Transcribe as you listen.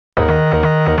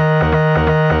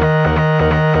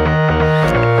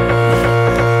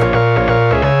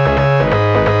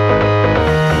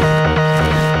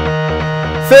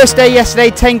First day yesterday,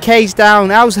 10Ks down.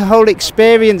 How's the whole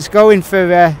experience going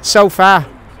for so far?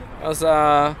 It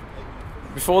was,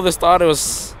 before the start, it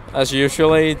was as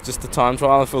usually just a time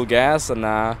trial and full gas, and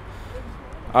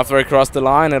after I crossed the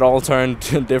line, it all turned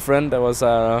different. It was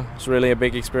really a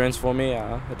big experience for me.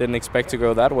 I didn't expect to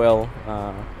go that well.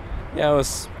 Yeah, I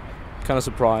was kind of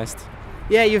surprised.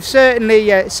 Yeah, you've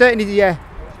certainly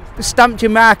stamped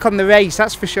your mark on the race,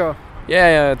 that's for sure.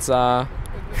 Yeah, it's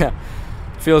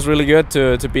feels really good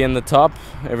to be in the top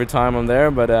every time I'm there,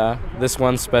 but this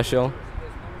one's special.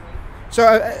 So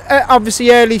obviously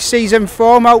early season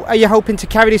form, are you hoping to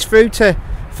carry this through to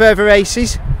further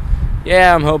races?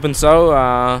 Yeah, I'm hoping so.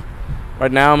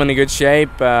 Right now I'm in a good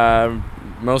shape,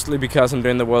 mostly because I'm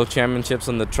doing the World Championships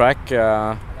on the track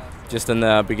just in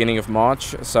the beginning of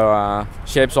March, so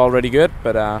shape's already good,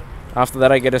 but after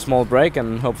that I get a small break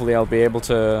and hopefully I'll be able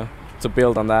to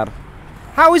build on that.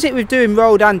 How is it with doing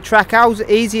road and track? How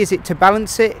easy is it to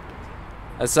balance it?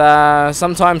 It's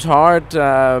sometimes hard,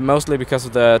 mostly because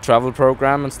of the travel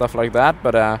program and stuff like that,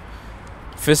 but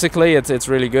physically it's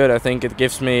really good. I think it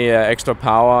gives me extra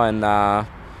power and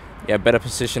yeah, better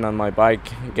position on my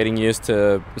bike, getting used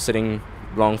to sitting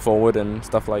long forward and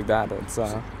stuff like that.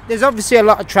 There's obviously a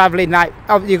lot of travelling, like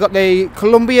you've got the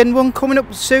Colombian one coming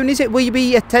up soon, is it? Will you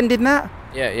be attending that?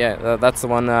 Yeah, that's the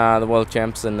one, the World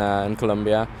Champs in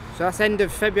Colombia. So that's end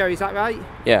of February, is that right?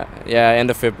 Yeah, end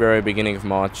of February, beginning of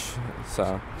March.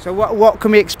 So what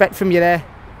can we expect from you there?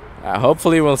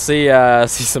 Hopefully we'll see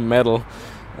some medal.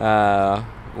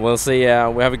 We'll see.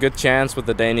 We have a good chance with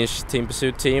the Danish Team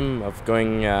Pursuit team of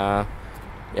going. Yeah,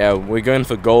 we're going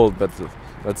for gold, but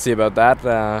let's see about that.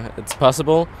 It's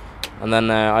possible. And then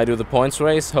I do the points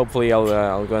race. Hopefully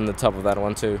I'll go in the top of that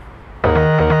one too.